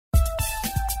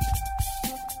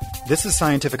This is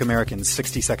Scientific American's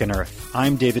 60-Second Earth.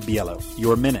 I'm David Biello.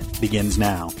 Your minute begins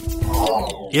now.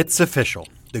 It's official.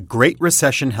 The Great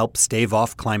Recession helped stave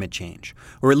off climate change,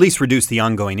 or at least reduce the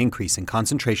ongoing increase in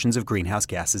concentrations of greenhouse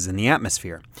gases in the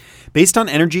atmosphere. Based on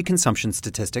energy consumption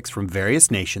statistics from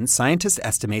various nations, scientists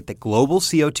estimate that global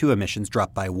CO2 emissions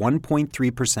dropped by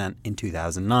 1.3% in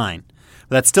 2009.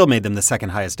 That still made them the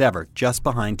second highest ever, just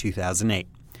behind 2008.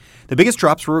 The biggest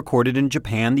drops were recorded in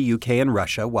Japan, the UK, and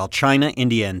Russia, while China,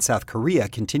 India, and South Korea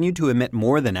continued to emit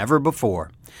more than ever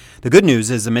before. The good news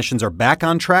is emissions are back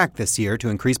on track this year to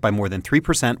increase by more than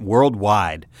 3%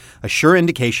 worldwide, a sure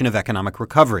indication of economic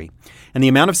recovery. And the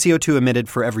amount of CO2 emitted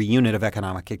for every unit of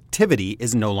economic activity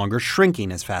is no longer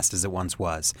shrinking as fast as it once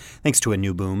was, thanks to a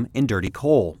new boom in dirty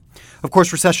coal. Of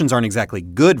course, recessions aren't exactly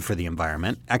good for the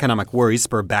environment. Economic worries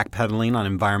spur backpedaling on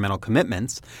environmental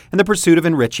commitments and the pursuit of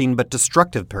enriching but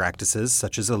destructive practices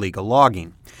such as illegal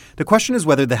logging. The question is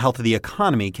whether the health of the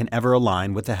economy can ever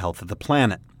align with the health of the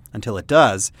planet. Until it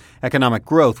does, economic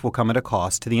growth will come at a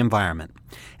cost to the environment.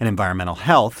 And environmental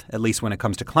health, at least when it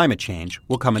comes to climate change,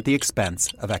 will come at the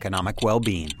expense of economic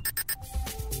well-being.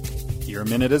 Your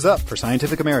minute is up for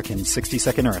Scientific American's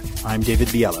 60-Second Earth. I'm David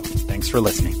Biello. Thanks for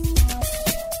listening.